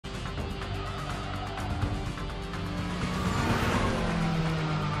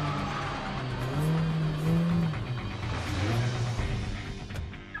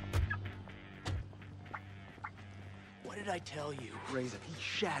did I tell you? Razor, he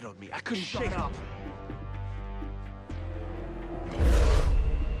shadowed me. I couldn't shake up.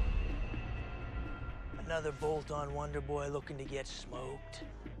 Another bolt-on wonder boy looking to get smoked.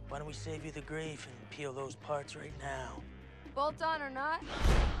 Why don't we save you the grief and peel those parts right now? Bolt on or not,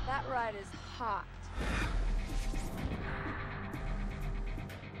 that ride is hot.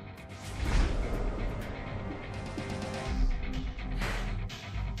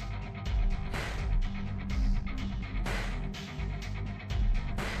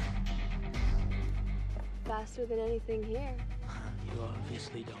 Faster than anything here. You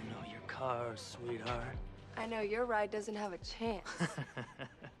obviously don't know your cars, sweetheart. I know your ride doesn't have a chance.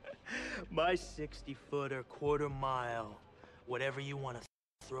 My 60-footer, quarter mile, whatever you want to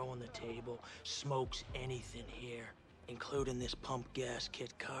throw on the table, smokes anything here, including this pump gas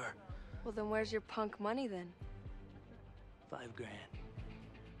kit car. Well, then where's your punk money then? $5 grand.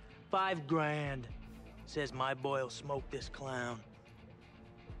 $5 grand. Says my boy'll smoke this clown.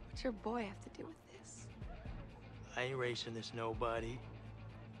 What's your boy have to do with this? I ain't racing this nobody.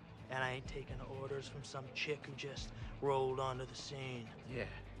 And I ain't taking orders from some chick who just rolled onto the scene. Yeah.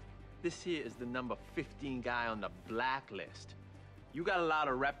 This here is the number 15 guy on the blacklist. You got a lot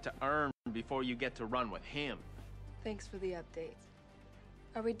of rep to earn before you get to run with him. Thanks for the update.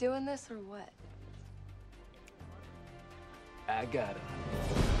 Are we doing this or what? I got him.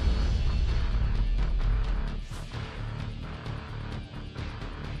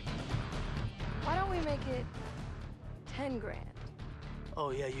 Why don't we make it 10 grand?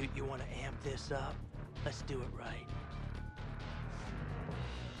 Oh, yeah, you want to amp this up? Let's do it right.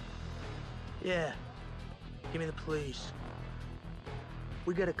 Yeah, give me the police.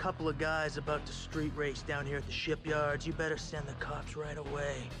 We got a couple of guys about to street race down here at the shipyards. You better send the cops right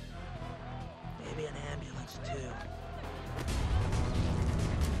away. Maybe an ambulance, too.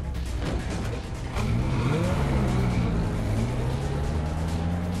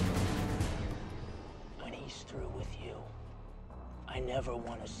 When he's through with you, I never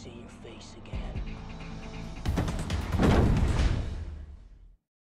want to see your face again.